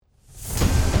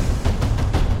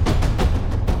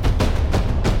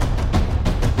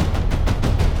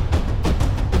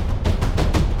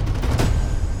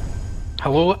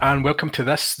Hello and welcome to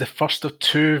this, the first of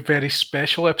two very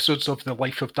special episodes of the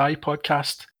Life of Die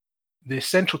podcast. The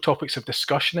central topics of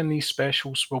discussion in these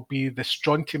specials will be the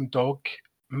Strontium Dog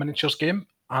miniatures game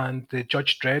and the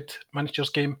Judge Dredd miniatures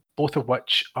game, both of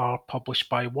which are published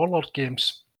by Warlord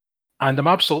Games. And I'm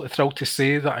absolutely thrilled to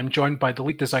say that I'm joined by the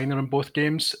lead designer in both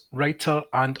games, writer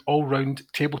and all-round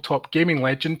tabletop gaming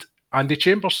legend, Andy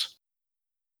Chambers.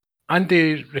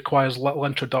 Andy requires little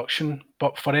introduction,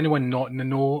 but for anyone not in the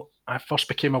know, I first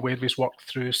became aware of his work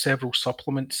through several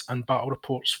supplements and battle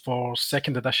reports for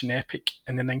 2nd edition Epic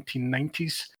in the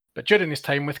 1990s. But during his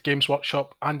time with Games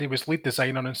Workshop, Andy was lead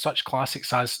designer on such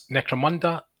classics as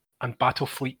Necromunda and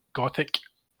Battlefleet Gothic,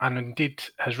 and indeed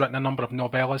has written a number of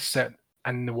novellas set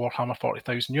in the Warhammer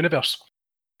 40,000 universe.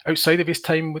 Outside of his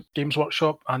time with Games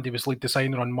Workshop, Andy was lead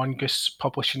designer on Mungus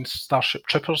publishing Starship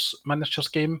Troopers miniatures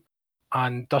game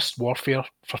and Dust Warfare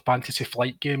for Fantasy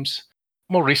Flight Games.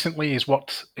 More recently, he's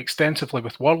worked extensively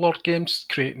with Warlord Games,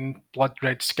 creating Blood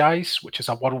Red Skies, which is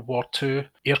a World War II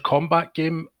air combat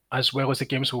game, as well as the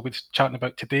games we'll be chatting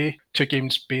about today, two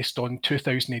games based on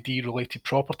 2000 AD related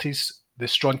properties, the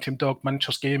Strontium Dog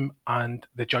miniatures game and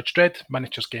the Judge Dredd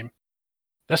miniatures game.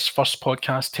 This first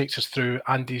podcast takes us through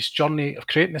Andy's journey of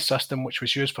creating a system which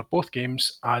was used for both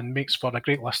games and makes for a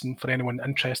great listen for anyone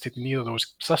interested in either of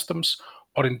those systems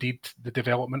or indeed the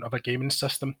development of a gaming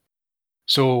system.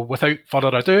 So without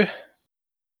further ado,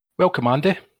 welcome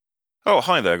Andy. Oh,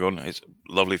 hi there, Gordon. It's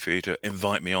lovely for you to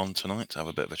invite me on tonight to have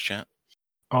a bit of a chat.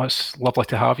 Oh, it's lovely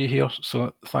to have you here,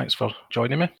 so thanks for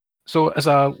joining me. So as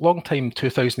a long-time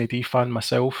 2000 AD fan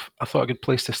myself, I thought a good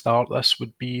place to start this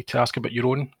would be to ask about your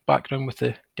own background with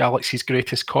the Galaxy's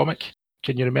Greatest Comic.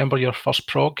 Can you remember your first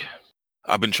prog?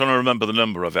 I've been trying to remember the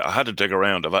number of it. I had to dig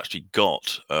around. I've actually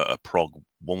got a prog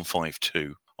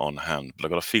 152 on hand, but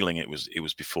I've got a feeling it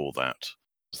was before that,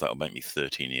 because that'll make me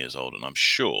 13 years old, and I'm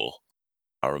sure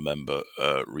I remember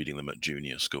reading them at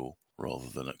junior school rather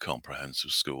than at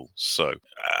comprehensive school. So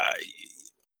I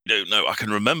don't know. I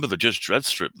can remember the Judge Dredd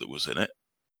strip that was in it,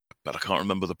 but I can't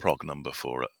remember the prog number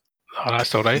for it. Oh,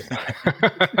 that's all right.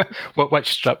 Which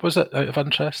strip was it, out of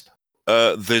interest?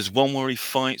 There's one where he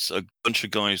fights a bunch of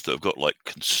guys that have got like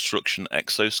construction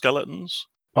exoskeletons.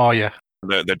 Oh, yeah.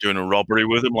 They're doing a robbery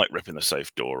with him, like ripping the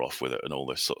safe door off with it and all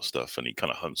this sort of stuff. And he kind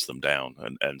of hunts them down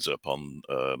and ends up on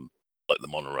like the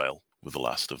monorail with the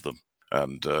last of them.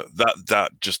 And that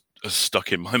just has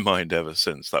stuck in my mind ever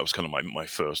since. That was kind of my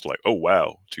first, like, oh,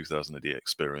 wow, 2000 AD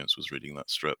experience was reading that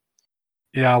strip.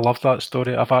 Yeah, I love that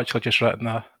story. I've actually just written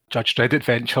a Judge Dredd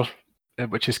adventure,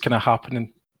 which is kind of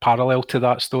happening parallel to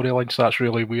that storyline, so that's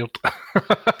really weird.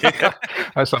 Yeah.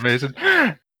 That's amazing.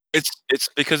 It's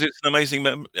because it's an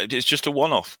amazing. It's just a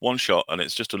one-off, one shot, and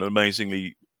it's just an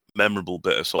amazingly memorable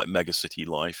bit of sort of like megacity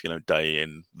life. Day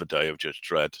in the day of Judge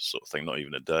Dredd, sort of thing. Not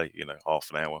even a day, half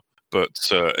an hour. But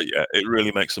yeah, it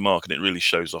really makes a mark, and it really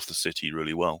shows off the city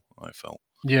really well, I felt.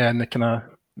 Yeah, and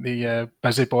the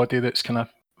busybody that's kind of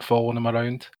following him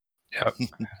around. Yeah,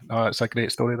 no, it's a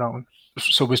great story, that one.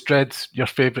 So was Dredd your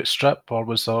favourite strip, or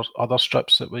was there other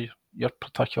strips that were your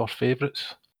particular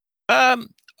favourites?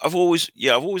 I've always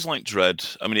liked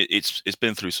Dredd. I mean, it's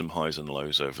been through some highs and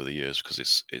lows over the years because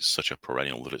it's such a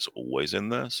perennial that it's always in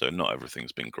there. So not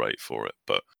everything's been great for it,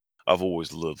 but I've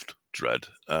always loved Dredd.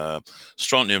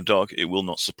 Strontium Dog, it will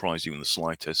not surprise you in the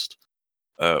slightest,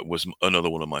 was another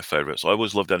one of my favourites. I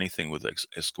always loved anything with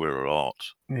Esquire art.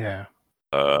 Yeah.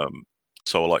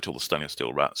 So I liked all the Stainless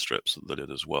Steel Rat strips that they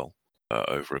did as well.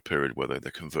 Over a period where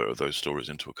they converted those stories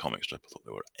into a comic strip, I thought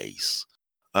they were ace.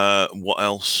 What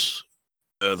else?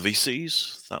 The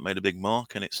VCs, that made a big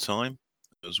mark in its time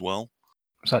as well.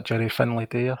 Was that Jerry Finlay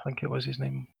Day, I think it was his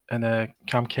name? And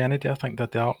Cam Kennedy, I think,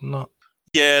 did the art on that.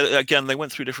 Yeah, again, they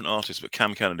went through different artists, but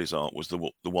Cam Kennedy's art was the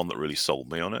one that really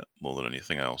sold me on it more than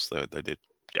anything else. They did,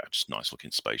 just nice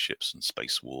looking spaceships and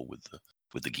space war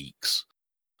with the geeks.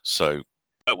 So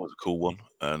that was a cool one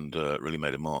and really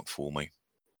made a mark for me.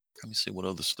 Let me see what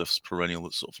other stuff's perennial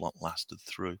that sort of like lasted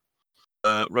through.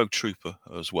 Rogue Trooper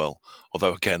as well.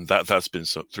 Although again, that's been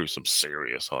through some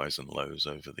serious highs and lows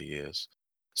over the years.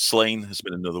 Slain has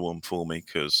been another one for me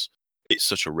because it's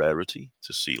such a rarity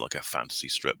to see like a fantasy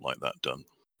strip like that done.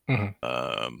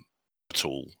 Mm-hmm. At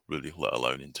all, really, let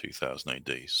alone in 2000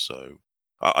 AD. So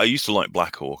I used to like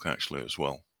Black Hawk actually as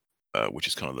well, which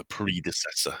is kind of the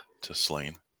predecessor to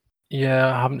Slain.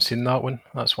 Yeah, I haven't seen that one.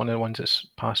 That's one of the ones that's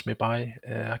passed me by.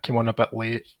 I came on a bit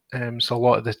late, so a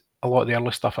lot of the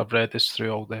early stuff I've read is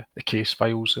through all the case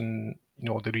files and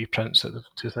the reprints of the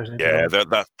 2000. Yeah,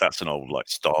 that's an old like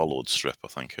Star-Lord strip, I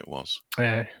think it was.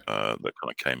 Yeah, that kind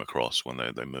of came across when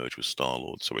they merged with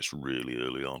Star-Lord, so it's really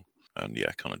early on, and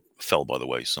yeah, kind of fell by the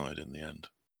wayside in the end.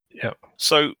 Yep.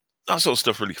 So that sort of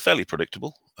stuff really fairly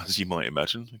predictable, as you might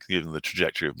imagine, given the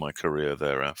trajectory of my career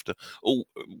thereafter. Oh,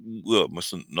 well,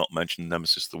 mustn't not mention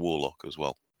Nemesis the Warlock as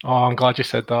well. Oh, I'm glad you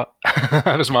said that.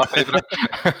 That was my favourite.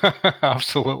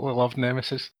 Absolutely loved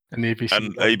Nemesis and the ABC.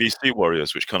 And ABC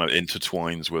Warriors, which kind of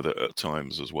intertwines with it at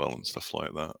times as well, and stuff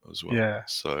like that as well. Yeah.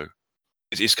 So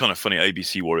it's kind of funny.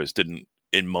 ABC Warriors didn't,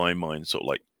 in my mind, sort of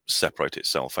like separate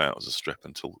itself out as a strip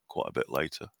until quite a bit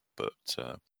later. But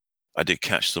I did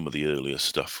catch some of the earlier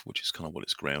stuff, which is kind of what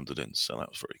it's grounded in. So that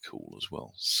was very cool as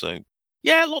well. So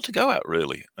yeah, a lot to go at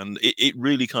really, and it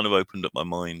really kind of opened up my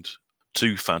mind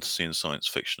to fantasy and science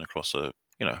fiction across a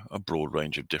broad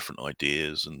range of different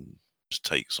ideas and just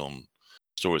takes on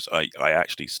stories. I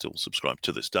actually still subscribe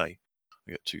to this day.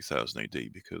 I get 2000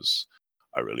 AD because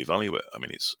I really value it. I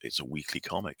mean, it's a weekly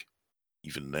comic,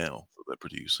 even now that they're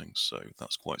producing. So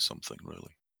that's quite something,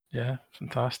 really. Yeah,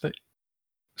 fantastic.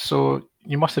 So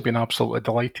you must have been absolutely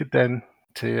delighted then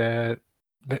to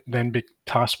then be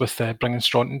tasked with bringing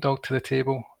Strontium Dog to the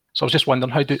table. So I was just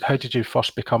wondering, how did you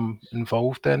first become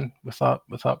involved then with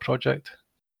that project?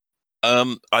 I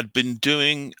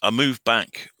moved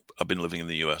back. I've been living in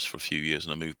the US for a few years,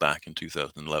 and I moved back in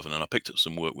 2011, and I picked up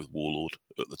some work with Warlord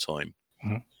at the time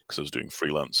because I was doing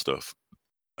freelance stuff,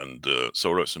 and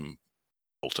so I wrote some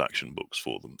bolt action books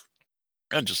for them,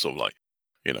 and just sort of like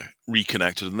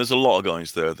reconnected. And there's a lot of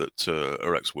guys there that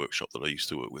are ex-Workshop that I used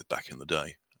to work with back in the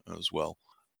day as well,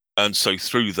 and so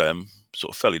through them,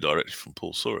 sort of fairly directly from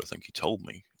Paul Sawyer, I think he told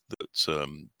me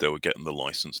that they were getting the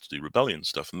license to do Rebellion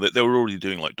stuff, and they were already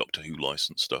doing like Doctor Who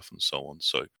license stuff and so on.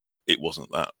 So it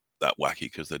wasn't that wacky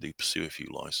because they do pursue a few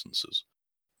licenses,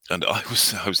 and I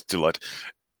was delighted.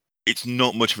 It's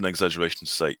not much of an exaggeration to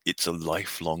say it's a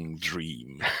lifelong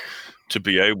dream to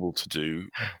be able to do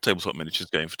tabletop miniatures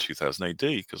game for 2000 AD,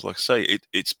 because like I say,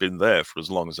 it's been there for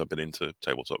as long as I've been into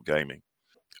tabletop gaming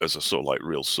as a sort of like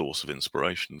real source of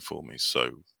inspiration for me.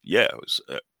 So yeah, I was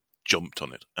jumped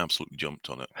on it, absolutely jumped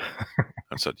on it,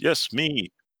 and said, yes,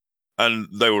 me. And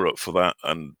they were up for that.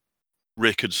 And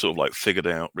Rick had sort of like figured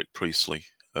out, Rick Priestley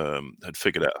had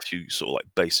figured out a few sort of like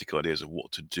basic ideas of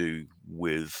what to do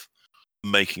with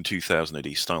making 2000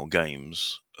 AD style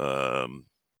games,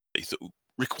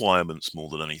 requirements more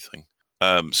than anything.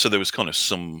 So there was kind of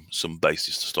some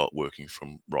basis to start working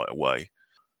from right away.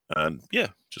 And yeah,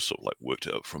 just sort of like worked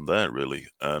it up from there, really.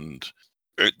 And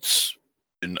it's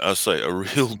been, I say, a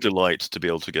real delight to be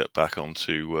able to get back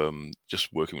onto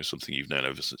just working with something you've known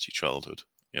ever since your childhood.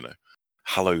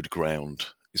 Hallowed ground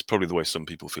is probably the way some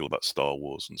people feel about Star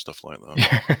Wars and stuff like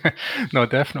that. No,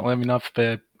 definitely. I mean,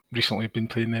 I've recently been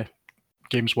playing the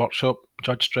Games Workshop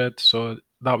Judge Dredd, so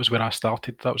that was where I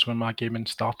started. That was when my gaming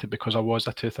started, because I was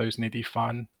a 2000 AD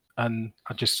fan, and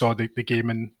I just saw the game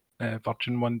in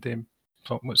Virgin one day.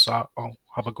 Thought, what's that? I'll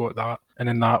have a go at that, and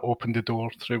then that opened the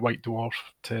door through White Dwarf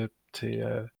to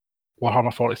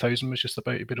Warhammer 40,000 was just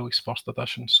about to be released first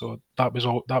edition. So that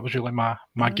was really my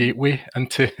gateway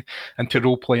into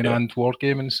role playing and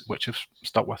wargaming, which have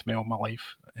stuck with me all my life.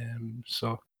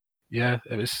 So yeah,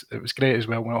 it was great as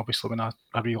well. When I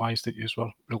realised that you were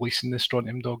releasing the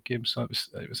Strontium Dog game, so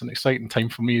it was an exciting time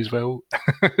for me as well,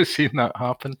 seeing that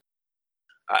happen.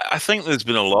 I think there's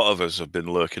been a lot of us have been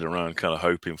lurking around, kind of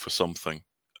hoping for something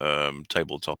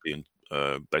tabletop-y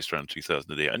and based around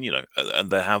 2000 AD, and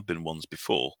there have been ones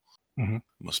before,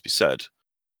 must be said.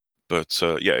 But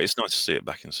yeah, it's nice to see it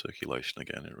back in circulation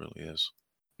again. It really is.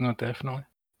 No, definitely.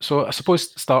 So I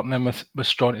suppose starting in with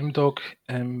Strontium Dog,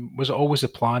 was it always a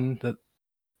plan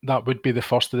that would be the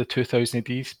first of the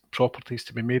 2000 AD properties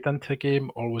to be made into a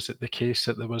game, or was it the case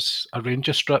that there was a range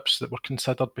of strips that were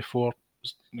considered before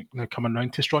coming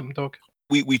round to Strontium Dog?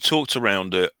 We talked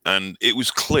around it, and it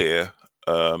was clear,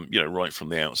 right from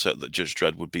the outset, that Judge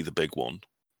Dredd would be the big one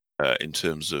in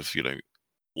terms of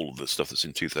all of the stuff that's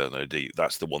in 2000 AD.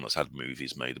 That's the one that's had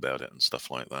movies made about it and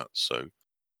stuff like that. So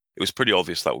it was pretty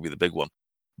obvious that would be the big one.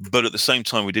 But at the same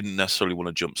time, we didn't necessarily want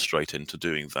to jump straight into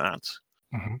doing that.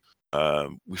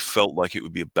 We felt like it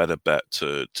would be a better bet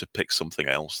to pick something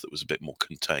else that was a bit more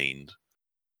contained,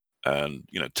 and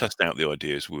test out the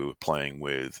ideas we were playing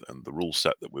with and the rule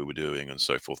set that we were doing and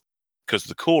so forth. Because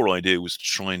the core idea was to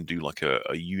try and do like a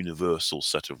universal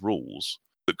set of rules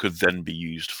that could then be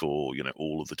used for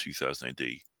all of the 2000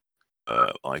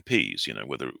 AD IPs.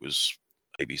 Whether it was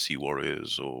ABC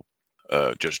Warriors or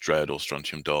Judge Dredd or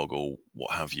Strontium Dog or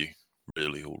what have you,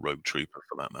 really, or Rogue Trooper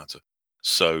for that matter.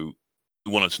 So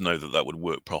we wanted to know that would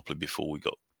work properly before we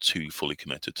got too fully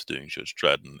committed to doing Judge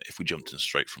Dredd. And if we jumped in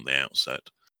straight from the outset,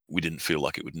 we didn't feel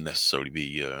like it would necessarily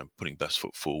be putting best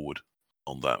foot forward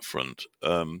on that front.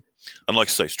 And like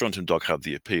I say, Strontium Dog had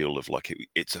the appeal of like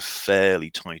it's a fairly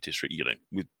tightish,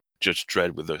 with Judge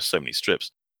Dredd with those so many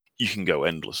strips, you can go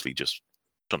endlessly just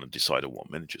trying to decide on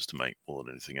what miniatures to make more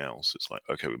than anything else. It's like,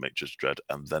 okay, we make Judge Dredd,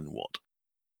 and then what?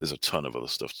 There's a ton of other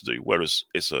stuff to do. Whereas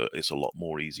it's a lot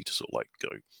more easy to sort of like go,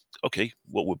 okay,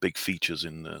 what were big features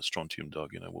in Strontium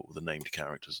Dog? What were the named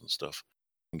characters and stuff,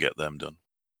 and get them done.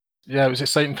 Yeah, it was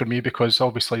exciting for me because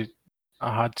obviously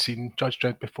I had seen Judge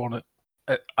Dredd before,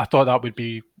 and I thought that would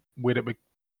be where it would.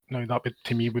 Now that would,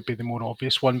 to me, would be the more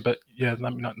obvious one, but yeah, I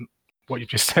mean, what you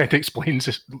just said explains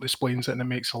it, and it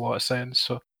makes a lot of sense.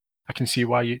 So I can see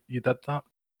why you did that.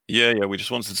 Yeah, we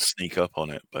just wanted to sneak up on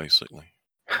it, basically.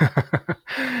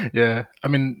 Yeah, I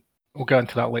mean, we'll get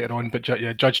into that later on, but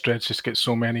yeah, Judge Dredd just gets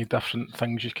so many different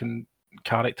things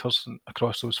characters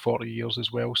across those 40 years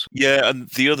as well. So. Yeah, and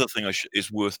the other thing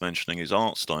is worth mentioning is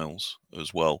art styles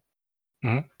as well.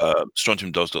 Mhm.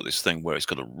 Strontium Dog's got this thing where it's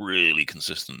got a really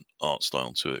consistent art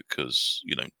style to it because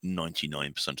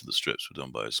 99% of the strips were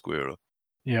done by Esquire.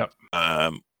 Yeah.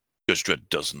 Judge Dredd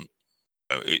doesn't.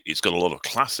 It's got a lot of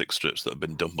classic strips that have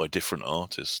been done by different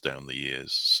artists down the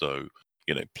years. So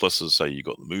plus as I say, you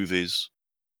got the movies,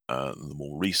 and the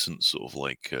more recent sort of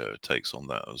like takes on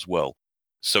that as well.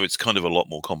 So it's kind of a lot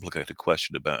more complicated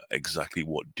question about exactly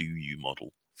what do you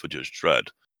model for Judge Dredd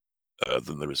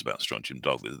than there is about Strontium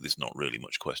Dog. There's not really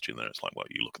much question there. It's like, well,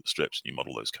 you look at the strips and you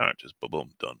model those characters, boom,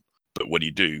 done. But when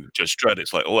you do Judge Dredd,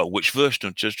 it's like, oh, well, which version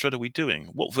of Judge Dredd are we doing?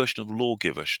 What version of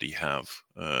Lawgiver should he have?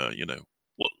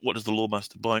 What does the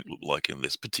Lawmaster bike look like in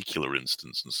this particular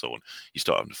instance, and so on? You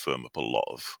start having to firm up a lot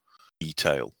of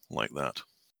detail like that.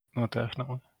 Oh,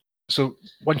 definitely. So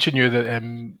once you knew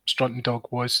that Strontium Dog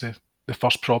was the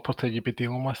first property you'd be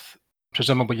dealing with,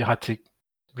 presumably you had to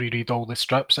reread all the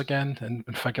strips again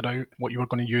and figure out what you were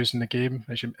going to use in the game,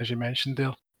 as you mentioned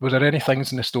there. Were there any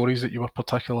things in the stories that you were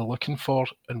particularly looking for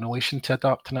in relation to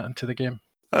adapting it into the game?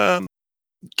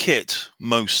 Kit,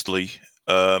 mostly.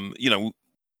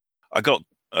 I got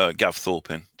Gav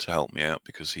Thorpe in to help me out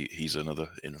because he's another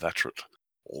inveterate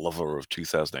lover of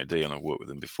 2000 AD, and I've worked with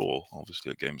him before,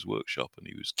 obviously at Games Workshop, and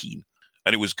he was keen.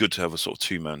 And it was good to have a sort of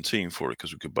two-man team for it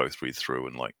because we could both read through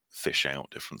and like fish out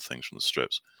different things from the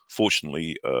strips.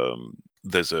 Fortunately,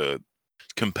 there's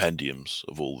compendiums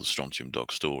of all the Strontium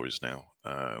Dog stories now,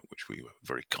 which we were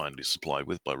very kindly supplied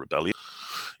with by Rebellion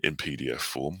in PDF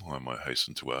form, I might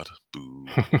hasten to add. Boo.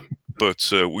 But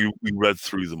we read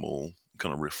through them all,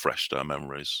 kind of refreshed our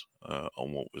memories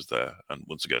on what was there. And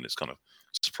once again, it's kind of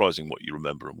surprising what you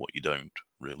remember and what you don't,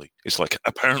 really. It's like,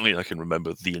 apparently I can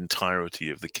remember the entirety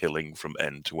of the killing from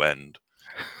end to end,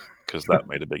 because that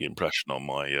made a big impression on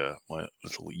my my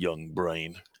little young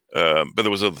brain. But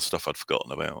there was other stuff I'd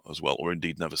forgotten about as well, or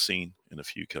indeed never seen in a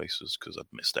few cases, because I'd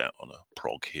missed out on a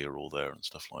prog here or there and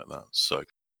stuff like that. So,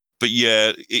 but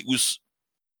yeah, it was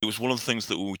one of the things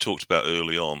that we talked about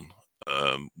early on,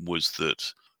 was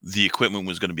that the equipment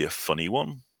was going to be a funny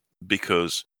one,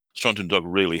 because Strontium Dog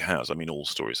really has, I mean, all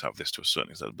stories have this to a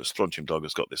certain extent, but Strontium Dog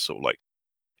has got this sort of like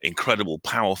incredible,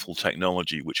 powerful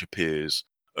technology which appears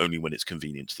only when it's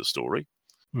convenient to the story.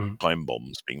 Time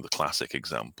bombs being the classic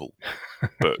example.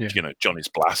 But, yeah. Johnny's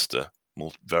blaster,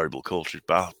 variable cartridge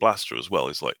blaster as well,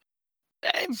 is like,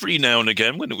 every now and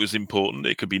again, when it was important,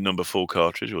 it could be number 4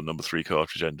 cartridge or number 3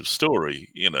 cartridge, end of story,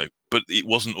 but it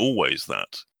wasn't always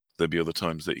that. There'd be other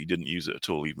times that he didn't use it at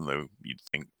all, even though you'd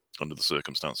think under the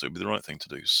circumstance it would be the right thing to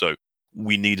do. So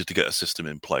we needed to get a system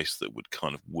in place that would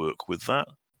kind of work with that.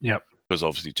 Yep. Because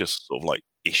obviously just sort of like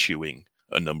issuing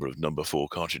a number of number 4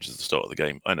 cartridges at the start of the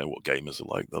game, I know what gamers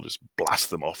are like. They'll just blast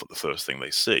them off at the first thing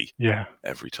they see. Yeah.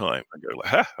 Every time. And go like,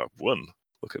 ha, I've won.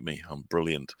 Look at me, I'm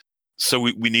brilliant. So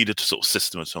we needed to sort of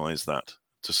systematize that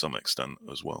to some extent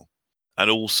as well. And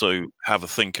also have a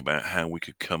think about how we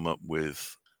could come up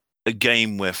with a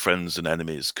game where friends and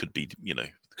enemies could be,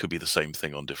 could be the same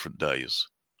thing on different days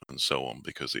and so on,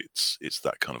 because it's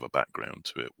that kind of a background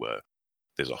to it where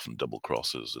there's often double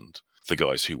crosses and the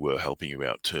guys who were helping you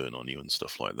out turn on you and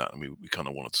stuff like that. And we kind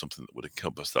of wanted something that would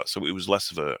encompass that. So it was less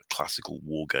of a classical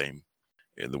war game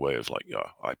in the way of like,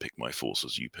 I pick my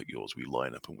forces, you pick yours, we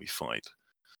line up and we fight.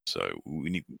 So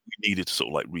we needed to sort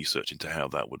of like research into how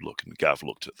that would look. And Gav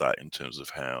looked at that in terms of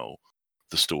how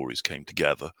the stories came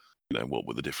together, what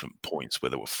were the different points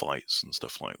where there were fights and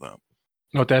stuff like that.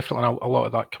 No, definitely. A lot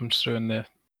of that comes through in the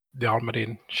armory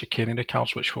and chicanery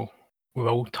cards, which we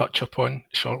will touch upon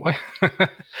shortly,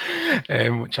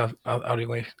 which I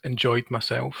really enjoyed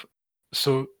myself.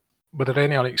 So were there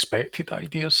any unexpected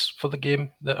ideas for the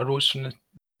game that arose from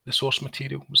the source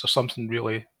material? Was there something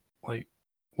really like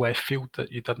left field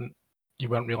that you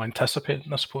weren't really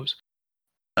anticipating, I suppose?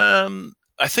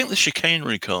 I think the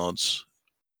chicanery cards,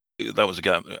 that was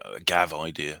a Gav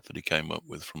idea that he came up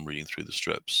with from reading through the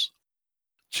strips.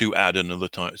 to add another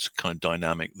kind of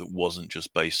dynamic that wasn't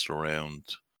just based around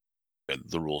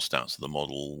the raw stats of the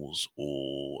models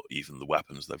or even the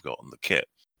weapons they've got on the kit.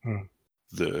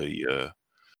 The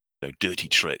dirty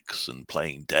tricks and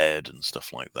playing dead and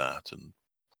stuff like that. And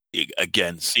it,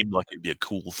 again, seemed like it'd be a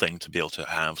cool thing to be able to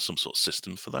have some sort of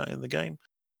system for that in the game.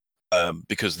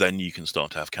 Because then you can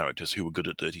start to have characters who are good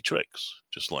at dirty tricks.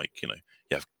 Just like, you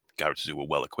have characters who are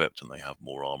well equipped and they have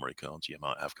more armory cards. You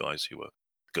might have guys who are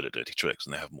good at dirty tricks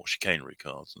and they have more chicanery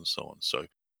cards and so on. So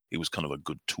it was kind of a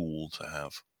good tool to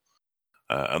have.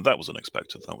 And that was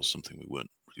unexpected. That was something we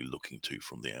weren't really looking to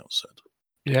from the outset.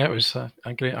 Yeah, it was a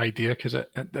great idea because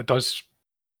it does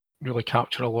really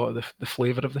capture a lot of the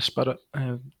flavour of the spirit,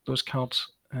 those cards.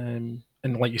 And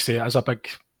like you say, it is a big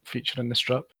feature in the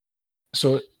strip.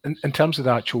 So in terms of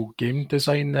the actual game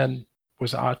design then,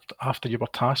 was it after you were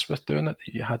tasked with doing it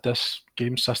that you had this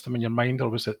game system in your mind, or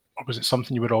was it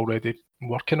something you were already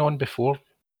working on before?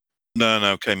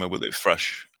 No, came up with it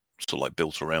fresh, sort of like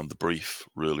built around the brief,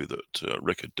 really, that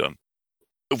Rick had done.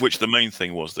 Of which the main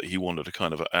thing was that he wanted a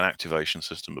kind of an activation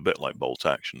system, a bit like Bolt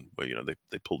Action, where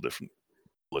they pull different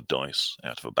dice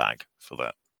out of a bag for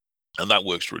that, and that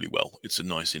works really well. It's a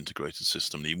nice integrated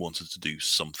system. He wanted to do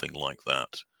something like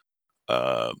that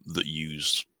that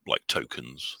used like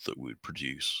tokens that we would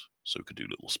produce, so we could do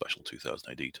little special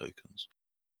 2000 AD tokens,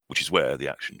 which is where the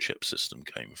action chip system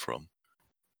came from.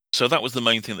 So that was the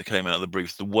main thing that came out of the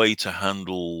brief, the way to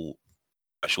handle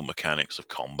special mechanics of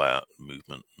combat,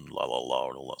 movement, and and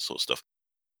all that sort of stuff.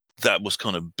 That was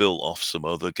kind of built off some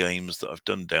other games that I've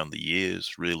done down the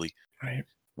years, really, right,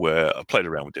 where I played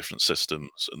around with different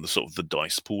systems and the sort of the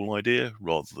dice pool idea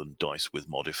rather than dice with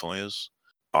modifiers.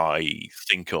 I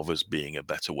think of as being a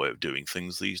better way of doing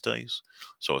things these days.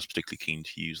 So I was particularly keen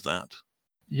to use that.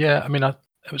 Yeah, I mean, it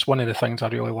was one of the things I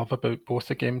really love about both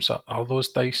the games are those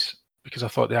dice, because I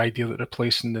thought the idea that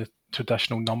replacing the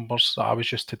traditional numbers that I was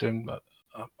used to doing,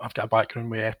 I've got a background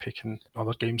with Epic and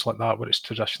other games like that where it's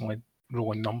traditionally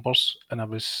rolling numbers, and I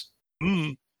was...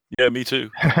 Yeah, me too.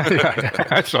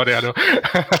 Sorry, I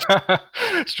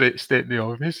know. Straight stating the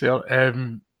obvious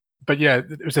here. But yeah,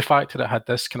 it was the fact that it had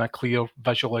this kind of clear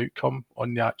visual outcome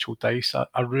on the actual dice.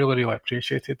 I really, really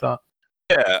appreciated that.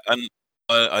 Yeah, and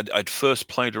I'd first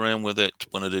played around with it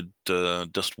when I did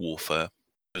Dust Warfare,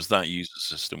 because that used a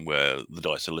system where the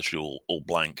dice are literally all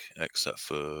blank except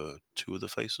for two of the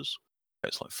faces.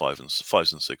 It's like fives and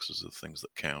sixes are the things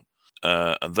that count.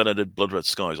 And then I did Blood Red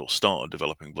Skies, or started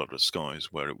developing Blood Red Skies,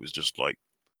 where it was just like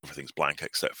everything's blank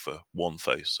except for one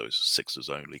face, so it's sixes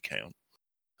only count.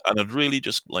 And I'd really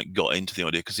just like got into the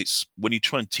idea, because it's when you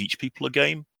try and teach people a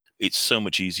game, it's so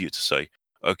much easier to say,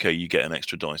 okay, you get an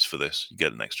extra dice for this, you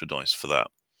get an extra dice for that,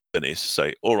 than it is to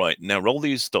say, all right, now roll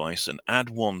these dice and add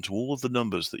one to all of the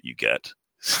numbers that you get.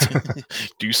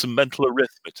 Do some mental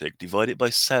arithmetic, divide it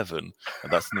by 7,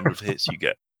 and that's the number of hits you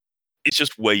get. It's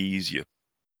just way easier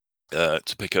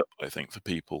to pick up, I think, for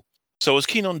people. So I was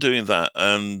keen on doing that,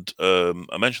 and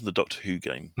I mentioned the Doctor Who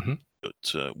game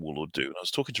that Warlord do. And I was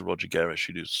talking to Roger Garish,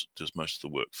 who does most of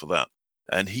the work for that,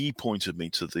 and he pointed me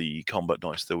to the combat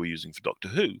dice they were using for Doctor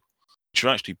Who, which are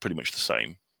actually pretty much the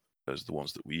same as the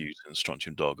ones that we use in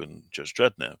Strontium Dog and Judge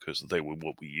Dredd now, because they were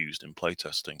what we used in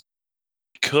playtesting.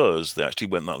 Because they actually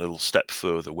went that little step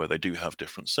further, where they do have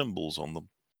different symbols on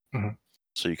them.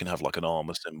 So you can have like an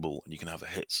armor symbol, and you can have a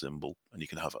hit symbol, and you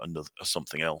can have a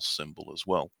something else symbol as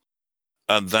well.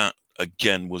 And that,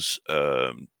 again, was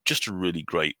just a really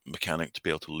great mechanic to be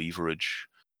able to leverage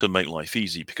to make life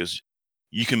easy, because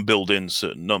you can build in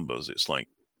certain numbers. It's like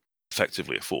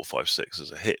effectively a 4, 5, 6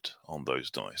 is a hit on those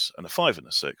dice, and a 5 and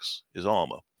a 6 is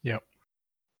armor. Yeah.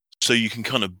 So you can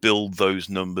kind of build those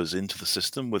numbers into the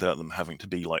system without them having to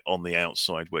be like on the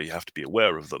outside where you have to be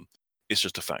aware of them. It's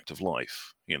just a fact of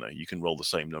life. You can roll the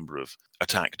same number of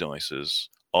attack dice as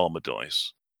armor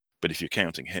dice, but if you're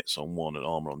counting hits on one and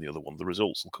armor on the other one, the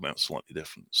results will come out slightly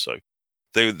different. So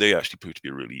they actually proved to be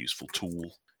a really useful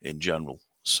tool in general.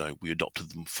 So we adopted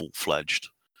them full-fledged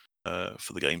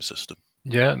for the game system.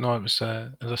 Yeah, no, it was,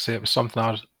 as I say, it was something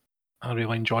I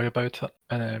really enjoy about it.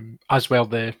 And as well,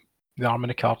 the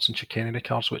armory cards and chicanery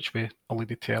cards, which we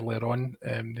alluded to earlier on,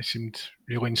 they seemed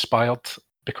really inspired,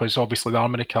 because obviously the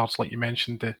armory cards, like you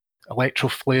mentioned, the Electro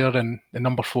Flare and the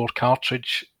number 4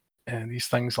 cartridge, and these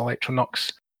things, Electronux,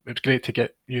 it was great to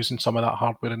get using some of that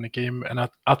hardware in the game. And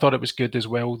I thought it was good as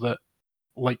well that,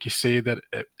 like you say, that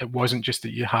it wasn't just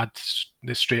that you had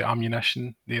the straight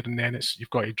ammunition there and then. You've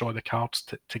got to draw the cards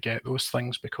to get those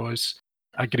things, because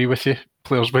I agree with you,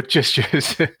 players would just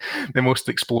use the most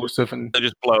explosive, and they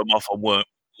just blow them off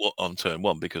on turn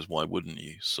 1, because why wouldn't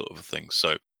you, sort of a thing.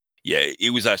 So Yeah,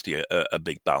 it was actually a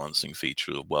big balancing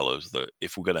feature as well, as that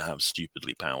if we're going to have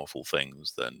stupidly powerful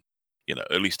things, then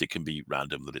at least it can be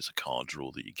random that it's a card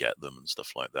draw that you get them and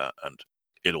stuff like that, and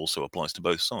it also applies to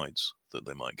both sides that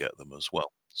they might get them as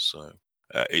well. So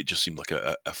it just seemed like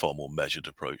a far more measured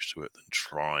approach to it than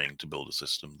trying to build a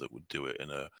system that would do it in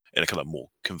a kind of more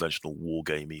conventional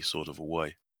wargamey sort of a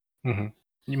way. Mm-hmm.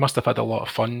 You must have had a lot of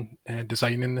fun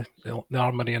designing the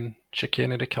armory and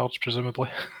chicanery cards, presumably.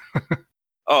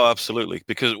 Oh, absolutely.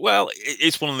 Because, well,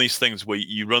 it's one of these things where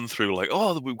you run through like,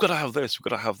 oh, we've got to have this, we've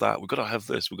got to have that, we've got to have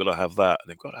this, we've got to have that, and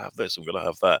they've got to have this, and we've got to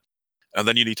have that. And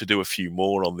then you need to do a few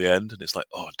more on the end, and it's like,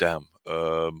 oh, damn,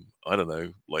 I don't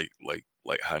know, like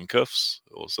handcuffs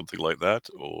or something like that,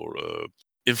 or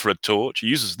infrared torch. He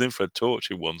uses an infrared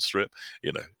torch in one strip.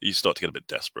 You start to get a bit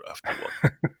desperate after a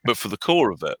while. But for the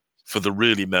core of it, for the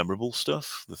really memorable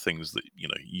stuff, the things that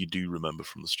you do remember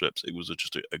from the strips, it was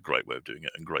just a great way of doing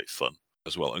it and great fun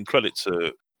as well. And credit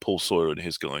to Paul Sawyer and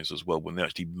his guys as well when they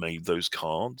actually made those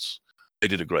cards. They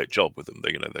did a great job with them.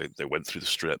 They went through the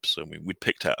strips. I mean, we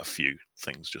picked out a few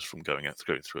things just from going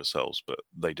through ourselves, but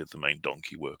they did the main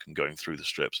donkey work and going through the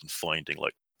strips and finding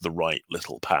like the right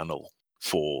little panel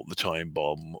for the time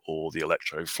bomb or the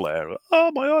electro flare.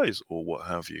 Oh, my eyes, or what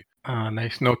have you. Ah,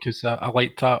 nice. No, because I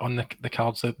liked that on the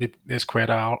cards. There's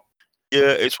quite art.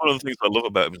 Yeah, it's one of the things I love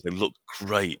about them is they look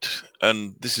great.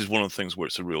 And this is one of the things where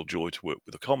it's a real joy to work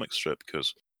with a comic strip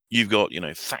because you've got,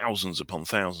 thousands upon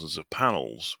thousands of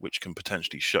panels which can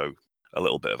potentially show a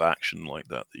little bit of action like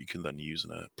that you can then use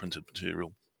in a printed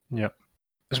material. Yeah.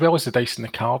 As well as the dice and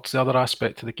the cards, the other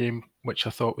aspect of the game, which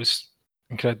I thought was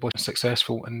incredibly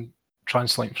successful in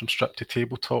translating from strip to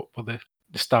tabletop, were the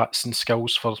stats and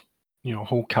skills for, a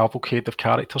whole cavalcade of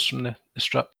characters from the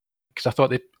strip. Because I thought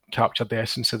they captured the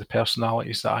essence of the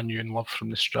personalities that I knew and loved from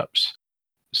the strips.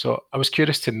 So I was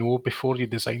curious to know, before you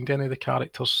designed any of the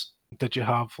characters, did you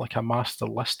have like a master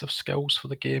list of skills for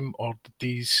the game, or did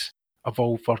these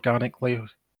evolve organically,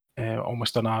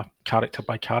 almost on a character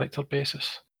by character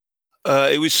basis?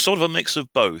 It was sort of a mix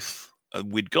of both.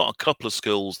 We'd got a couple of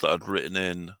skills that I'd written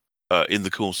in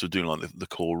the course of doing like the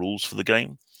core rules for the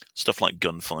game, stuff like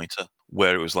Gunfighter,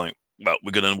 where it was like, well,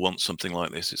 we're going to want something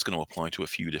like this. It's going to apply to a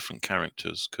few different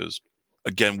characters because,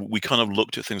 again, we kind of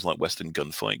looked at things like Western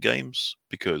gunfight games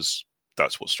because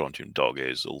that's what Strontium Dog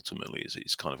is ultimately.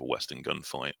 It's kind of a Western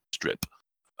gunfight strip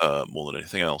more than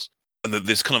anything else. And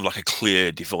there's kind of like a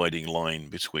clear dividing line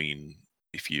between,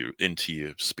 if you're into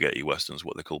your spaghetti westerns,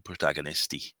 what they call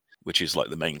protagonisti, which is like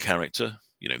the main character,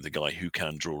 the guy who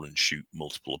can draw and shoot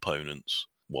multiple opponents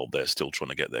while they're still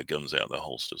trying to get their guns out of their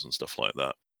holsters and stuff like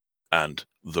that, and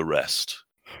the rest.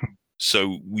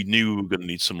 So we knew we were going to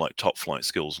need some like top flight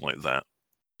skills like that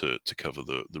to cover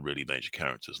the really major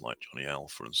characters like Johnny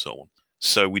Alpha and so on.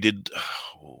 So we did,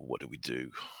 what did we do?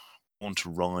 Want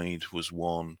to Ride was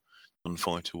one,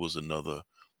 Gunfighter was another,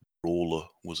 Brawler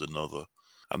was another.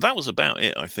 And that was about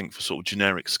it, I think, for sort of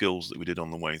generic skills that we did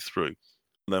on the way through.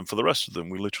 And then for the rest of them,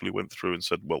 we literally went through and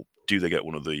said, well, do they get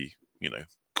one of the,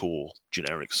 core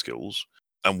generic skills?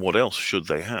 And what else should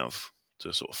they have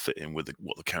to sort of fit in with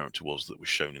what the character was that was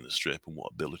shown in the strip and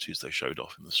what abilities they showed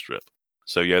off in the strip?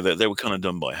 So, yeah, they were kind of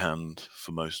done by hand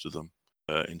for most of them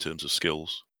in terms of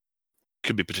skills.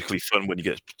 Could be particularly fun when you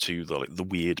get to the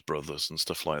Weird Brothers and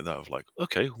stuff like that. Of like,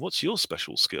 okay, what's your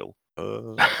special skill?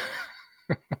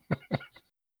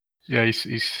 Yeah,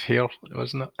 his hair,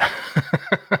 wasn't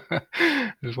it?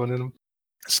 It was one of them.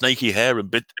 Snaky hair and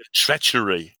bit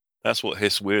treachery. That's what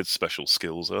Hiss Weird's special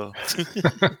skills are.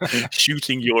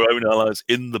 Shooting your own allies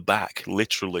in the back,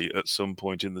 literally, at some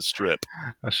point in the strip.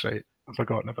 That's right. I've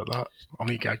forgotten about that. I'll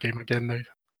need to get a game again now.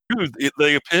 Dude,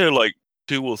 they appear like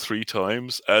 2 or 3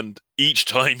 times, and each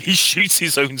time he shoots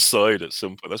his own side at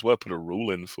some point. That's why I put a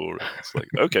rule in for it. It's like,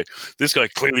 okay, this guy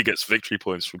clearly gets victory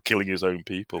points from killing his own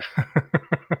people.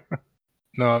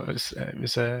 No, it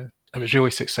was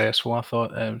really successful, I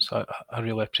thought. So I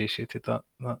really appreciated that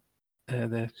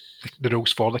the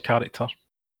rules for the character.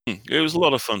 It was a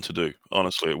lot of fun to do.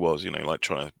 Honestly, it was. Like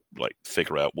trying to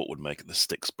figure out what would make the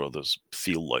Styx brothers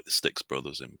feel like the Styx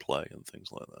brothers in play and things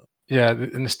like that. Yeah,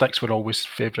 and the Styx were always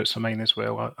favourites of mine as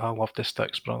well. I love the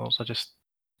Styx brothers.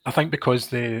 I think because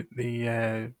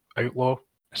the Outlaw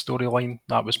storyline,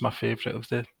 that was my favourite of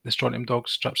the Strontium Dog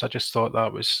strips. I just thought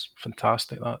that was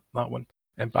fantastic, that one.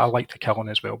 But I like the Killing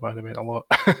as well, by the way, a lot.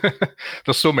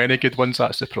 There's so many good ones,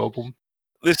 that's the problem.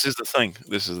 This is the thing.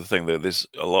 There's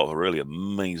a lot of really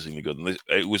amazingly good. And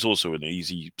it was also an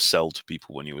easy sell to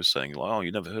people when you were saying, like, oh,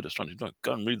 you never heard of Strontium Dog?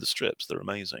 Go and read the strips. They're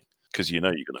amazing. Because you're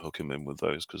going to hook them in with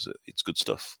those because it's good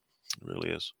stuff. It really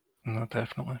is. No,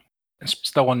 definitely. It's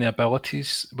still on the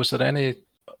abilities. Was there any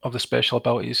of the special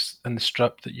abilities in the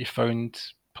strip that you found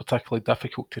particularly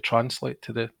difficult to translate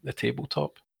to the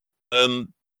tabletop?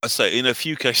 I say in a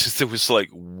few cases there was like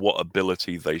what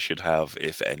ability they should have,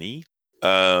 if any.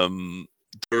 Durham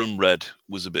Red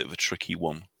was a bit of a tricky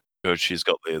one. She's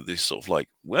got this sort of like,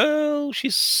 well,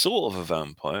 she's sort of a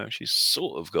vampire. She's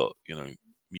sort of got,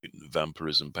 mutant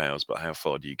vampirism powers, but how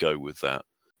far do you go with that?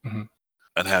 Mhm.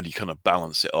 And how do you kind of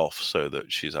balance it off so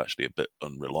that she's actually a bit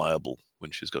unreliable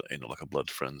when she's got, like a blood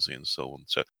frenzy and so on.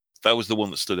 So that was the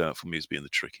one that stood out for me as being the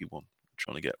tricky one,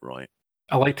 trying to get right.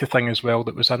 I liked the thing as well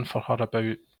that was in for her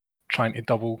about trying to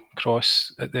double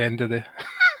cross at the end of the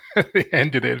at the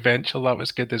end of the adventure. That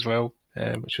was good as well,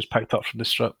 which was picked up from the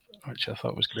strip, which I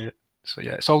thought was great. So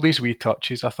yeah, it's all these wee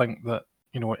touches. I think that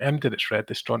anybody that's read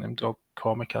the Strontium Dog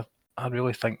comic, I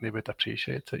really think they would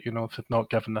appreciate it. If they've not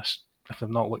given this, if they've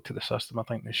not looked at the system, I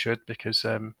think they should, because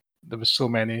there was so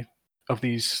many of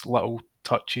these little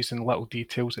touches and little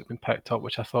details that have been picked up,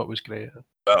 which I thought was great.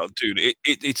 Oh, dude,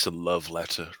 it's a love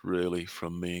letter, really,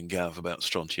 from me and Gav about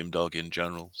Strontium Dog in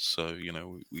general. So,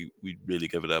 we really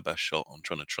gave it our best shot on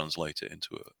trying to translate it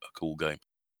into a cool game.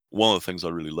 One of the things I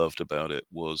really loved about it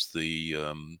was the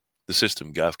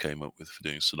system Gav came up with for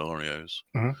doing scenarios,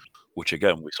 Mhm. which,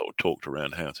 again, we sort of talked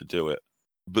around how to do it.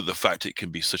 But the fact it can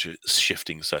be such a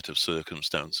shifting set of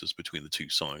circumstances between the two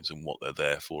sides and what they're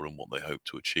there for and what they hope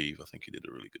to achieve, I think he did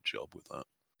a really good job with that.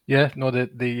 Yeah, no,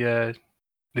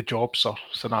 the jobs or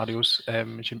scenarios,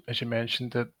 as you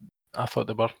mentioned, it, I thought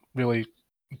they were really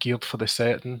geared for the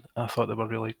setting. I thought they were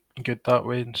really good that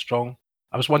way and strong.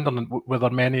 I was wondering, were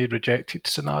there many rejected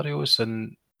scenarios,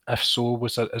 and if so,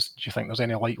 do you think there's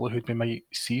any likelihood we might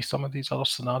see some of these other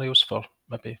scenarios for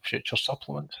maybe future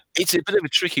supplements? It's a bit of a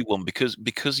tricky one because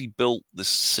he built this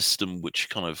system which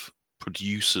kind of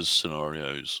produces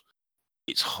scenarios.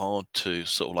 It's hard to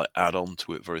sort of like add on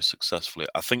to it very successfully.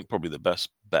 I think probably the best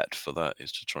bet for that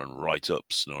is to try and write up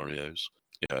scenarios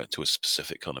to a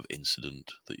specific kind of incident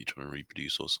that you're trying to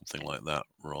reproduce or something like that,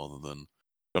 rather than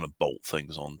trying to bolt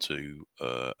things onto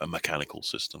a mechanical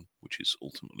system, which is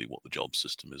ultimately what the job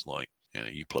system is like.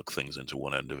 You plug things into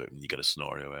one end of it and you get a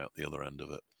scenario out the other end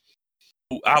of it.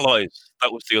 Oh, allies.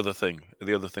 That was the other thing.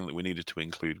 The other thing that we needed to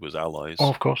include was allies. Oh,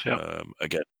 of course, yeah.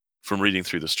 Again, from reading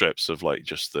through the strips of like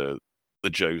just the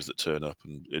Joes that turn up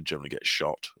and generally get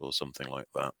shot or something like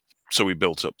that. So we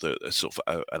built up a sort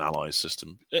of an allies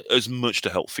system as much to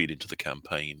help feed into the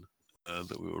campaign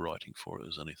that we were writing for it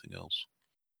as anything else.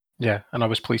 Yeah, and I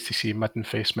was pleased to see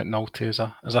Midden-Face McNulty as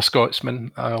a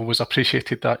Scotsman. I always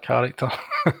appreciated that character.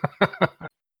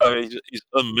 He's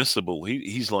unmissable.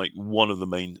 He's like one of the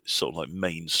main sort of like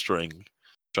mainstream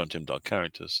Strontium Dog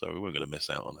characters, so we weren't going to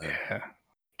miss out on him. Yeah,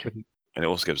 couldn't. And it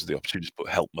also gives us the opportunity to put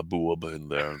Help Maboob in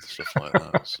there and stuff like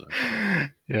that. So.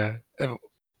 Yeah,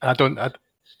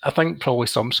 I think probably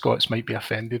some Scots might be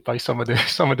offended by some of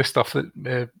the stuff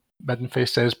that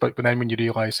Midden-Face says, but then when you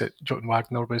realise that Jotun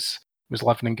Wagner was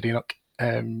living in Greenock,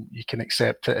 you can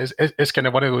accept it. It's kind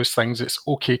of one of those things that's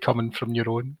okay coming from your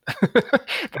own.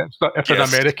 If an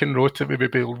American wrote it, we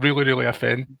would be really, really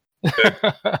offended.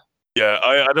 Yeah,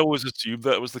 I'd always assumed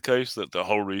that was the case, that the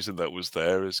whole reason that was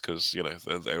there is because,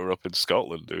 they were up in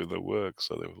Scotland doing their work,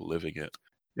 so they were living it.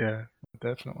 Yeah,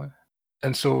 definitely.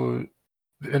 And so,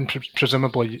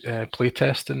 presumably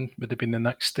playtesting would have been the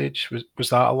next stage. Was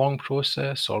that a long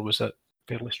process, or was it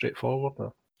fairly straightforward?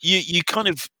 Or? You kind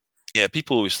of,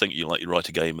 people always think you write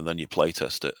a game and then you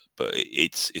playtest it, but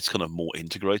it's kind of more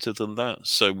integrated than that.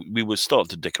 So we were starting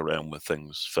to dick around with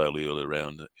things fairly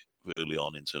early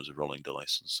on in terms of rolling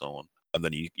dice and so on, and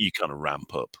then you kind of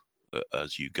ramp up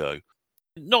as you go.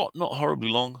 Not horribly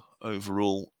long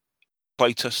overall.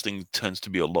 Playtesting tends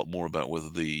to be a lot more about whether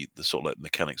the sort of like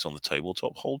mechanics on the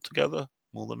tabletop hold together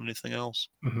more than anything else.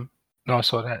 Mm-hmm. No, I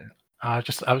saw that. I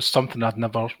was something I'd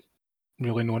never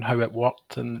really known how it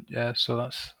worked, and yeah, so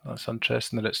that's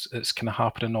interesting that it's kind of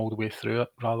happening all the way through it,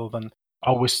 rather than I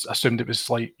always assumed it was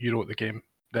like you wrote the game,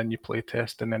 then you play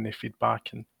test, and then they feedback,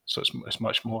 and so it's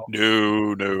much more.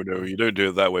 No, you don't do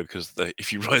it that way, because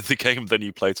if you write the game, then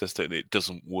you playtest it and it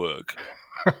doesn't work.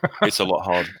 It's a lot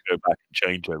harder to go back and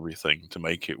change everything to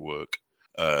make it work.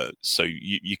 So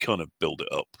you kind of build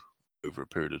it up over a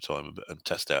period of time and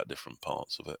test out different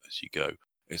parts of it as you go.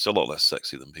 It's a lot less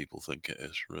sexy than people think it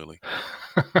is, really.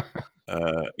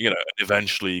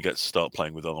 Eventually you get to start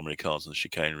playing with armory cards and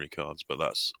chicanery cards, but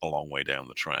that's a long way down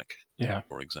the track. Yeah.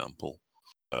 For example,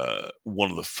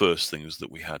 one of the first things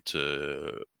that we had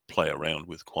to play around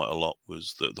with quite a lot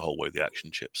was the whole way the action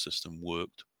chip system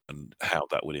worked and how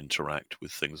that would interact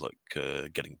with things like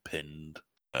getting pinned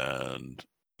and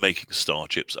making star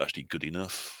chips actually good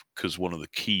enough because one of the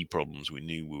key problems we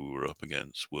knew we were up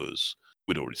against was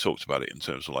we'd already talked about it in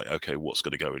terms of like, okay, what's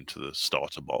going to go into the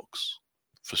starter box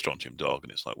for Strontium Dog?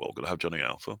 And it's like, well, we're going to have Johnny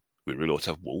Alpha. We really ought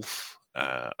to have Wolf.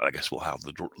 I guess we'll have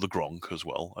the Gronk as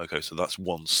well. Okay, so that's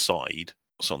one side.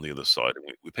 What's on the other side? And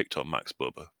we picked on Max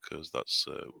Bubba because that's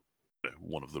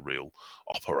one of the real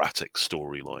operatic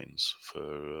storylines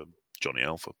for Johnny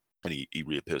Alpha. And he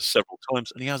reappears several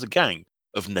times, and he has a gang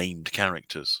of named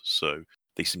characters, so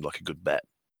they seem like a good bet.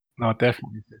 No,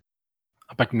 definitely.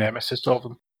 A big nemesis of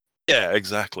them. Yeah,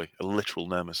 exactly. A literal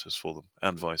nemesis for them,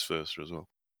 and vice versa as well.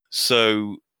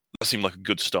 So that seemed like a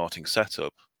good starting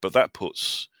setup, but that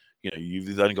puts,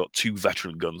 you've only got 2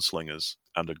 veteran gunslingers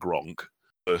and a Gronk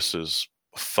versus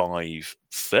 5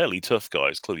 fairly tough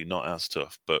guys, clearly not as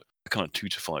tough, but a kind of 2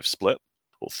 to 5 split,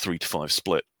 or 3 to 5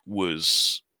 split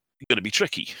was going to be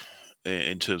tricky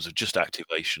in terms of just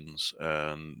activations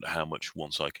and how much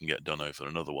one side can get done over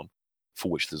another one, for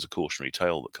which there's a cautionary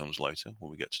tale that comes later when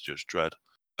we get to Judge Dredd.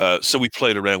 So we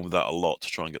played around with that a lot to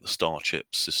try and get the star chip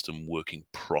system working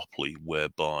properly,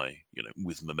 whereby,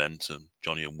 with momentum,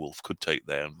 Johnny and Wolf could take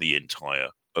down the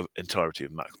entirety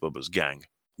of Max Bubba's gang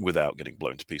without getting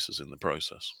blown to pieces in the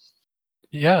process.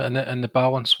 Yeah, and the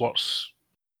balance works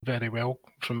very well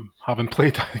from having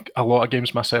played a lot of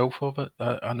games myself of it.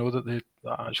 I know that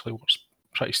that actually works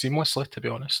pretty seamlessly, to be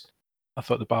honest. I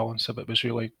thought the balance of it was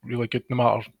really, really good, no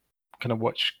matter kind of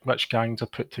which gangs are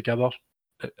put together.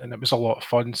 And it was a lot of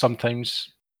fun.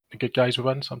 Sometimes the good guys would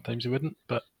win, sometimes they wouldn't.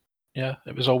 But yeah,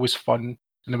 it was always fun.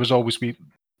 And there was always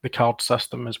the card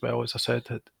system as well, as I said,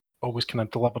 it always kind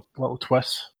of delivered little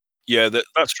twists. Yeah,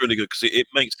 that's really good because it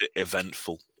makes it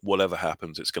eventful. Whatever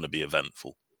happens, it's going to be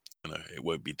eventful. It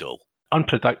won't be dull.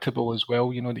 Unpredictable as well.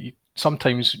 That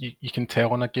sometimes you can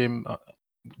tell in a game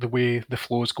the way the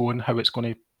flow is going, how it's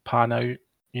going to pan out.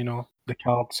 The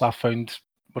cards I found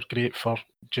were great for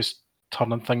just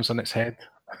turning things on its head.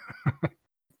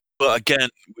 But again,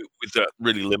 with that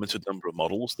really limited number of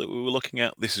models that we were looking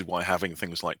at, this is why having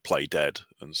things like Play Dead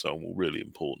and so on were really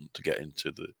important to get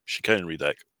into the chicanery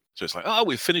deck. So it's like,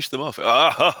 we've finished them off.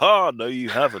 No, you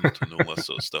haven't, and all that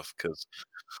sort of stuff. Because,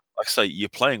 like I say, you're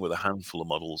playing with a handful of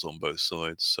models on both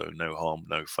sides, so no harm,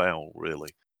 no foul, really.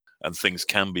 And things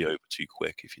can be over too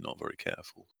quick if you're not very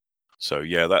careful. So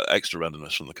yeah, that extra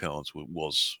randomness from the cards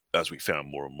was, as we found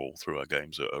more and more through our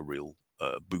games, a real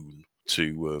boon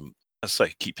to, as I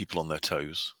say, keep people on their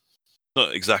toes.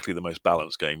 Not exactly the most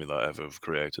balanced game that I ever have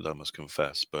created, I must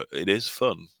confess, but it is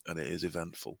fun and it is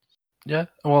eventful. Yeah,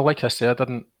 well, like I said,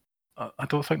 I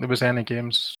don't think there was any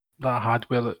games that I had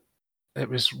where it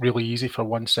was really easy for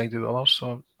one side or the other.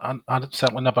 So I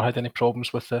certainly never had any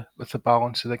problems with the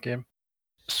balance of the game.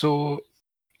 So,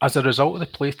 as a result of the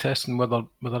playtesting,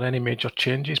 were there any major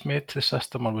changes made to the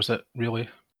system, or was it really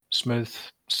smooth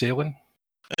sailing?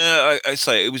 I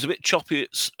say it was a bit choppy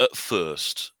at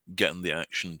first, getting the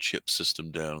action chip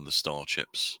system down and the star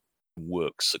chips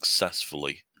work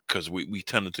successfully, because we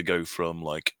tended to go from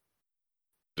like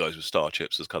guys with star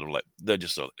chips as kind of like they're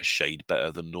just a shade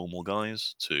better than normal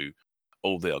guys to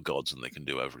they are gods and they can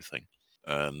do everything.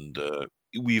 And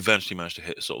we eventually managed to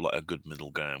hit sort of like a good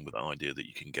middle ground with the idea that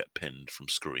you can get pinned from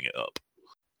screwing it up.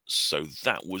 So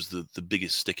that was the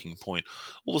biggest sticking point.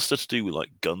 All the stuff to do with like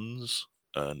guns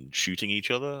and shooting each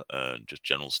other and just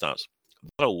general stats,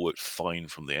 that all worked fine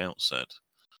from the outset.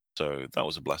 So that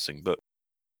was a blessing. But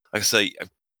like I say,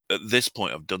 at this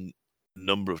point, I've done a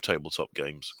number of tabletop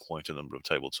games, quite a number of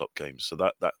tabletop games. So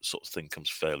that sort of thing comes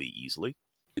fairly easily.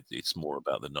 It's more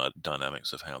about the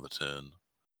dynamics of how the turn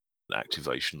and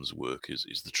activations work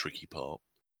is the tricky part.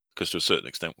 Because to a certain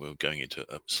extent, we're going into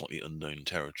a slightly unknown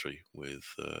territory with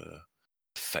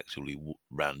effectively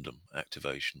random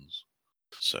activations.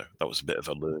 So that was a bit of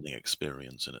a learning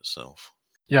experience in itself.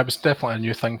 Yeah, it was definitely a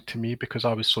new thing to me because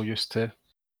I was so used to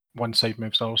one side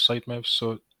moves, other side moves.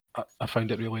 So I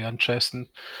found it really interesting.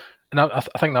 And I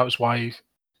think that was why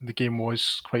the game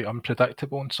was quite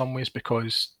unpredictable in some ways,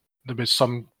 because there was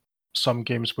some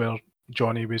games where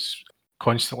Johnny was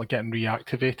constantly getting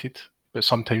reactivated. But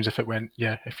sometimes if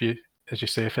you, as you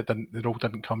say, if the roll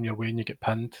didn't come your way and you get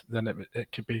pinned, then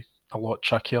it could be a lot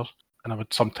trickier. And I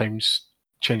would sometimes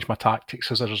change my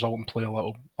tactics as a result and play a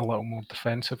little more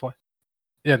defensively.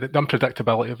 Yeah, the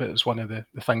unpredictability of it is one of the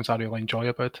things I really enjoy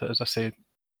about it. As I said,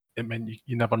 it meant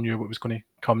you never knew what was going to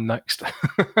come next.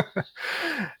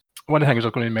 One of the things I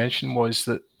was going to mention was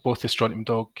that both the Strontium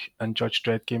Dog and Judge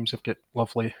Dredd games have got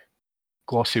lovely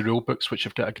glossy rulebooks, which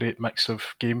have got a great mix of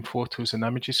game photos and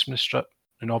images from the strip.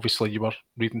 And obviously you were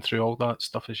reading through all that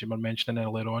stuff, as you were mentioning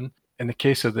earlier on. In the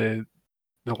case of the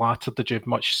latter, did you have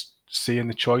much say in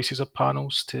the choices of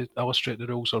panels to illustrate the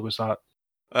rules, or was that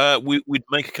We'd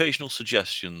make occasional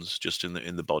suggestions just in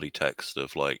the body text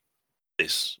of like,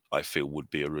 this I feel would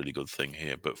be a really good thing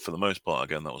here. But for the most part,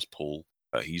 again, that was Paul.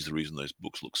 He's the reason those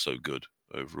books look so good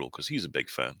overall, because he's a big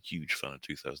fan, huge fan of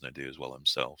 2000 AD as well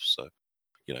himself. So,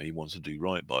 he wants to do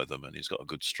right by them, and he's got a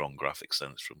good, strong graphic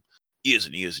sense from years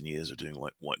and years and years of doing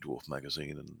like White Dwarf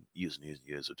magazine, and years and years and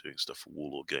years of doing stuff for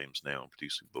Warlord Games now and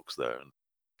producing books there. And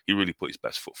he really put his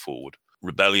best foot forward.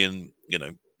 Rebellion,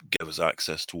 gave us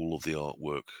access to all of the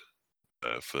artwork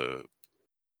for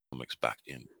comics back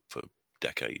in for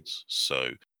decades.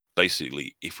 So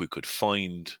basically, if we could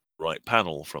find the right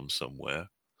panel from somewhere,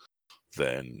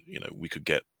 then we could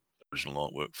get original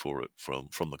artwork for it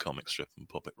from the comic strip and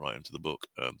pop it right into the book.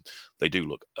 They do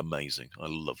look amazing. I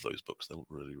love those books. They look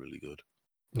really, really good.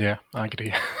 Yeah, I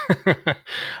agree. I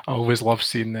always love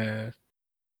seeing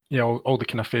all the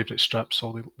kind of favourite strips,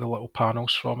 all the little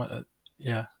panels from it.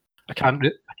 Yeah, I can't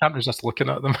resist looking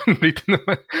at them and reading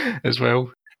them as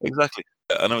well. Exactly,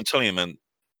 and I'm telling you, man,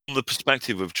 from the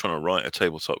perspective of trying to write a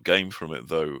tabletop game from it,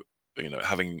 though,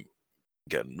 having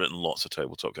written lots of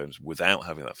tabletop games without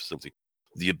having that facility,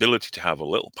 the ability to have a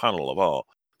little panel of art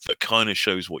that kind of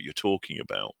shows what you're talking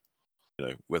about,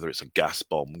 whether it's a gas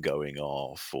bomb going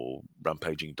off or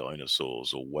rampaging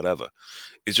dinosaurs or whatever,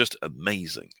 is just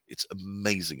amazing. It's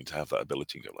amazing to have that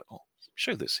ability and go like, oh,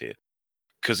 show this here.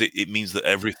 Because it means that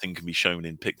everything can be shown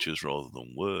in pictures rather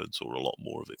than words, or a lot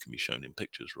more of it can be shown in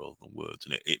pictures rather than words.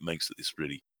 And it makes it this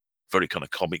really very kind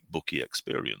of comic booky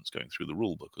experience going through the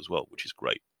rule book as well, which is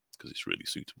great because it's really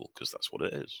suitable, because that's what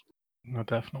it is. No,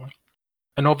 definitely.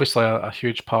 And obviously a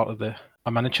huge part of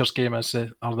a miniatures game are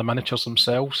the miniatures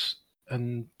themselves.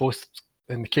 And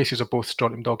in the cases of both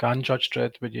Strontium Dog and Judge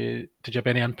Dredd, did you have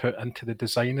any input into the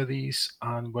design of these,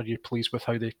 and were you pleased with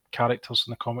how the characters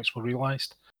in the comics were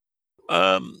realised?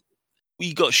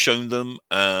 We got shown them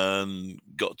and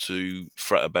got to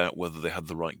fret about whether they had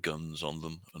the right guns on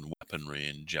them and weaponry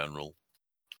in general.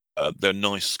 They're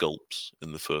nice sculpts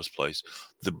in the first place.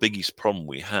 The biggest problem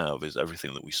we have is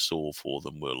everything that we saw for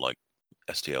them were like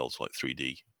STLs, like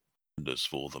 3D renders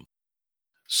for them.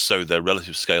 So their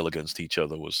relative scale against each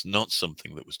other was not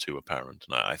something that was too apparent.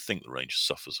 And I think the range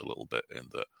suffers a little bit in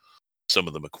that some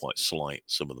of them are quite slight,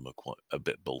 some of them are quite a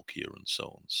bit bulkier and so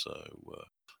on. So I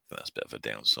think that's a bit of a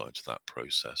downside to that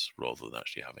process, rather than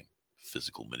actually having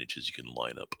physical miniatures you can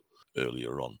line up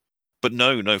earlier on. But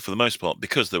no, for the most part,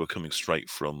 because they were coming straight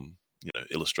from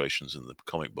illustrations in the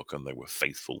comic book and they were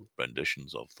faithful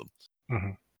renditions of them,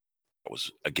 that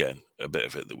was, again, a bit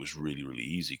of it that was really, really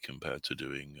easy compared to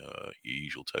doing your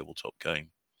usual tabletop game.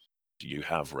 You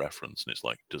have reference, and it's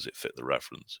like, does it fit the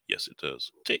reference? Yes, it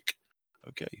does. Tick.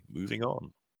 Okay, moving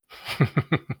on.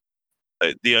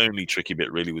 The only tricky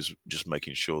bit really was just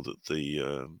making sure that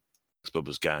the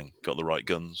Bubba's gang got the right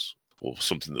guns, or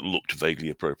something that looked vaguely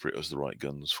appropriate as the right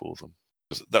guns for them.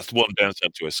 That's the one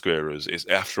downside to Esquire is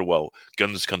after a while,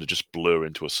 guns kind of just blur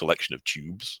into a selection of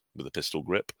tubes with a pistol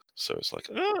grip. So it's like,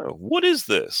 oh, what is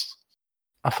this?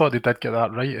 I thought they did get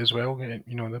that right as well.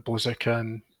 The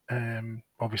Blazooka and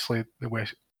obviously the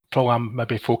West. Probably I'm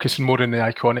maybe focusing more on the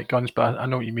iconic guns, but I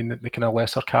know what you mean, that the kind of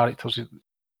lesser characters,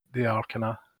 they are kind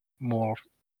of more,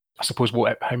 I suppose,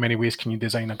 how many ways can you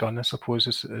design a gun, I suppose,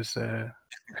 is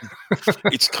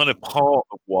It's kind of part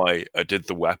of why I did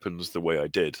the weapons the way I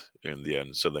did in the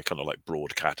end. So they're kind of like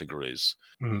broad categories,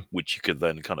 which you could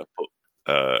then kind of put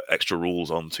extra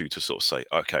rules onto to sort of say,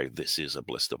 okay, this is a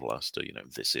blister blaster,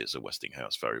 this is a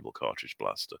Westinghouse variable cartridge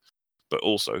blaster, but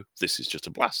also this is just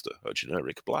a blaster, a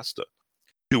generic blaster,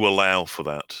 to allow for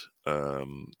that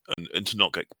and to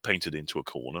not get painted into a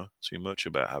corner too much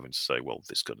about having to say, well,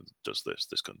 this gun does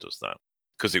this gun does that.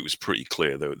 Because it was pretty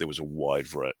clear there was a wide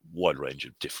range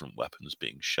of different weapons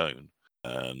being shown,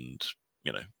 and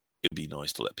it'd be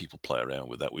nice to let people play around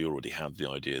with that. We already had the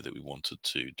idea that we wanted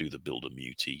to do the build a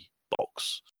mutie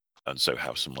box, and so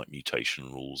have some like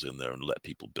mutation rules in there and let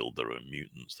people build their own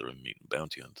mutants, their own mutant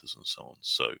bounty hunters, and so on.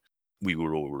 So we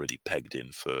were already pegged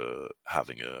in for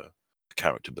having a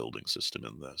character building system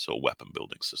in there. So a weapon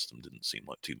building system didn't seem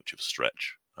like too much of a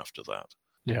stretch after that.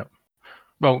 Yeah.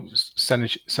 Well, soon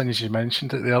as you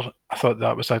mentioned it there, I thought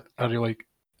that was a really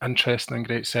interesting and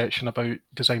great section about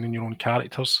designing your own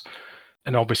characters.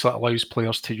 And obviously it allows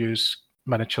players to use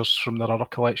miniatures from their other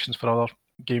collections for other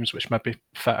games, which maybe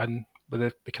fit in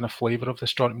with the kind of flavour of the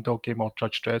Strontium Dog game, or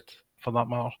Judge Dredd for that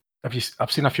matter.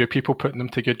 I've seen a few people putting them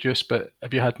to good use, but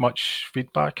have you had much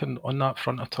feedback on that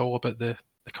front at all about the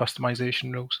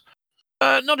customization rules?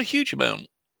 Not a huge amount.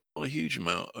 Not a huge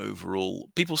amount overall.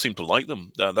 People seem to like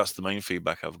them. That's the main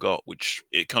feedback I've got, which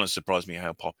it kind of surprised me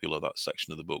how popular that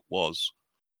section of the book was.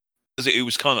 It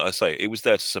was kind of, I say, it was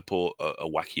there to support a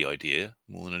wacky idea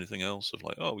more than anything else of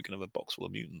like, oh, we can have a box full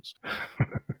of mutants.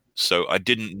 So I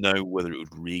didn't know whether it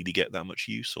would really get that much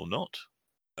use or not,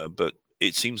 but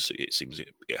it seems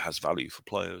it has value for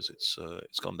players.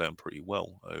 It's gone down pretty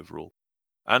well overall.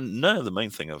 And no, the main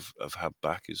thing I've had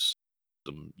back is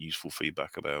some useful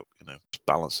feedback about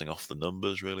balancing off the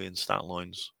numbers really in stat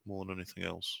lines more than anything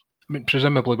else. I mean,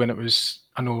 presumably when it was,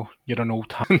 I know you're an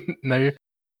old hand now,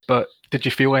 but did you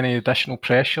feel any additional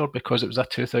pressure because it was a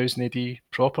 2000 AD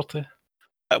property?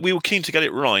 We were keen to get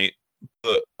it right,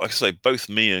 but like I say, both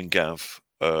me and Gav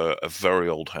are very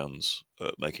old hands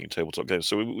at making tabletop games,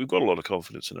 so we've got a lot of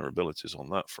confidence in our abilities on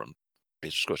that front.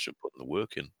 It's just a question of putting the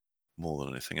work in more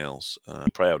than anything else.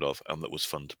 Proud of, and that was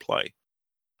fun to play.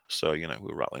 So we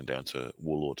were rattling down to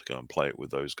Warlord to go and play it with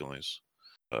those guys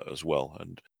as well,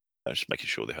 and just making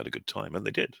sure they had a good time, and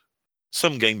they did.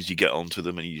 Some games you get onto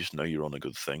them and you just know you're on a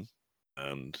good thing,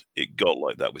 and it got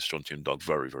like that with Strontium Dog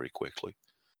very, very quickly.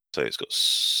 So it's got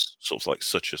sort of like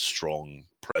such a strong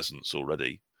presence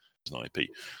already as an IP.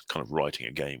 Kind of writing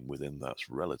a game within that's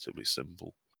relatively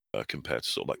simple compared to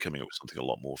sort of like coming up with something a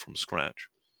lot more from scratch.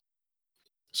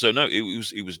 So no,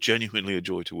 it was genuinely a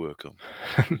joy to work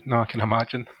on. No, I can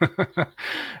imagine.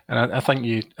 And I think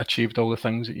you achieved all the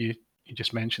things that you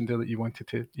just mentioned there that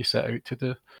you set out to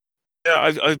do.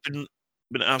 Yeah, I've been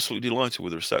absolutely delighted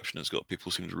with the reception it's got.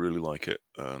 People seem to really like it,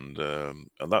 and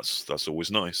that's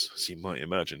always nice. As you might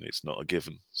imagine, it's not a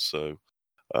given. So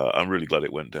I'm really glad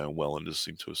it went down well, and does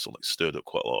seem to have sort of stirred up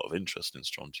quite a lot of interest in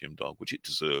Strontium Dog, which it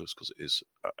deserves because it is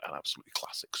an absolutely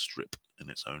classic strip in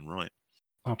its own right.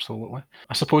 Absolutely.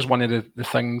 I suppose one of the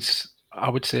things I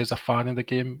would say as a fan of the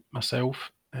game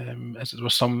myself is there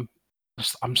was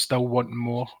I'm still wanting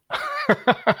more.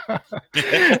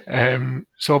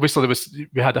 So obviously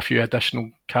we had a few additional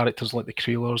characters like the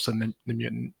Creelers and the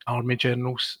Mutant Army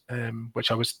Generals, which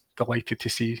I was delighted to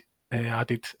see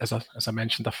added. As I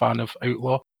mentioned, a fan of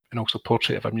Outlaw and also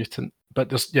Portrait of a Mutant.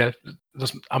 But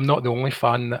I'm not the only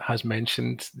fan that has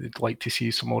mentioned they'd like to see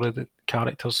some more of the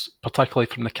characters, particularly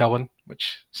from the Killing,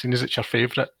 which, seeing as it's your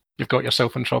favourite, you've got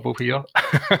yourself in trouble here.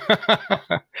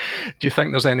 Do you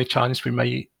think there's any chance we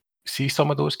might see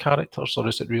some of those characters, or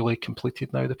is it really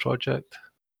completed now, the project?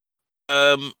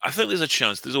 I think there's a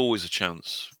chance. There's always a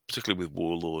chance, particularly with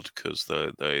Warlord, because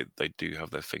they do have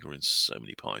their finger in so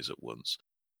many pies at once.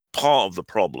 Part of the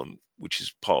problem, which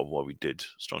is part of why we did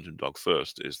Strontium Dog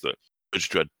first, is that Judge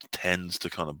Dredd tends to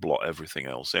kind of blot everything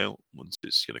else out once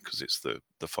it's because it's the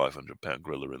 500-pound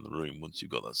gorilla in the room. Once you've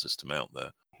got that system out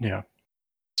there, Yeah.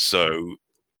 So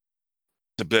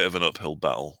it's a bit of an uphill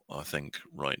battle, I think,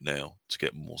 right now to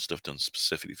get more stuff done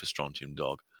specifically for Strontium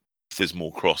Dog. If there's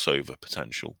more crossover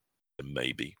potential, then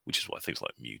maybe, which is why things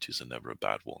like Muties are never a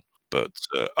bad one. But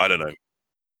I don't know.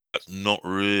 That's not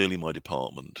really my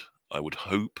department. I would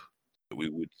hope that we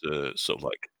would sort of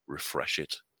like refresh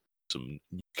it, some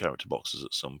new character boxes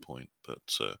at some point. But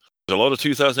there's a lot of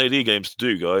 2000 AD games to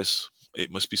do, guys.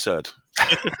 It must be said.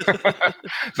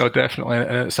 No, definitely.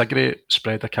 And it's a great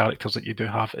spread of characters that you do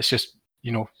have. It's just,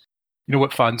 you know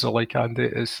what fans are like, Andy,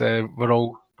 is we're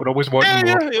always wanting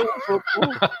more.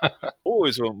 Yeah,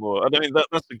 always want more. And I mean,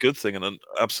 that's a good thing. And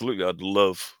absolutely, I'd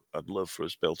love for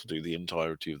us to be able to do the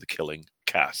entirety of the Killing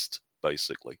cast,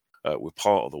 basically. We're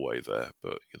part of the way there,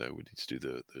 but we need to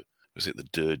do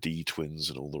the D twins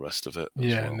and all the rest of it.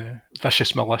 Yeah, well. And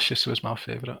Vicious Malicious was my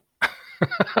favourite.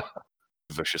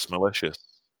 Vicious Malicious.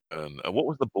 And what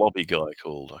was the blobby guy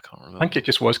called? I can't remember. I think it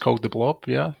just was called the Blob.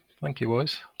 Yeah, I think he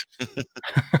was.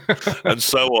 And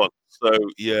so on. So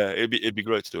yeah, it'd be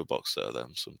great to do a box set of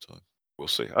them sometime. We'll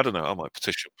see. I don't know. I might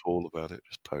petition Paul about it,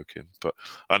 just poke him. But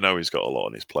I know he's got a lot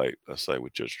on his plate. I say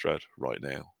with Judge Dredd right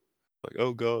now. Like,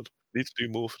 oh God, need to do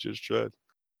more for Judge Dredd.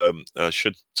 I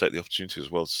should take the opportunity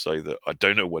as well to say that I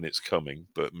don't know when it's coming,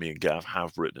 but me and Gav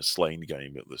have written a Slain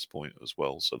game at this point as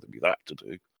well, so there'll be that to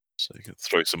do. So you can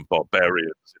throw some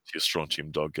barbarians into your Strontium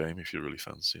Dog game if you really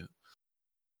fancy it.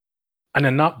 And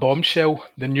in that bombshell,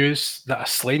 the news that a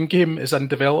Slain game is in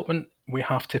development, we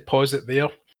have to pause it there.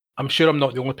 I'm sure I'm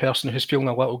not the only person who's feeling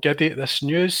a little giddy at this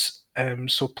news.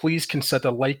 So please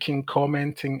consider liking,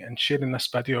 commenting, and sharing this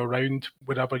video around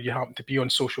wherever you happen to be on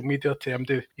social media to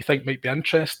anybody you think might be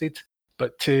interested.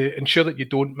 But to ensure that you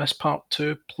don't miss part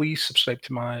 2, please subscribe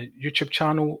to my YouTube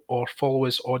channel or follow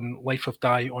us on Life of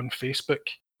Die on Facebook.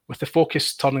 With the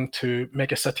focus turning to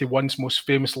Mega City 1's most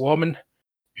famous lawman,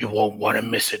 you won't want to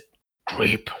miss it,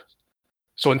 creep.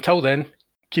 So until then,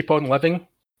 keep on living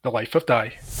the Life of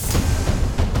Die.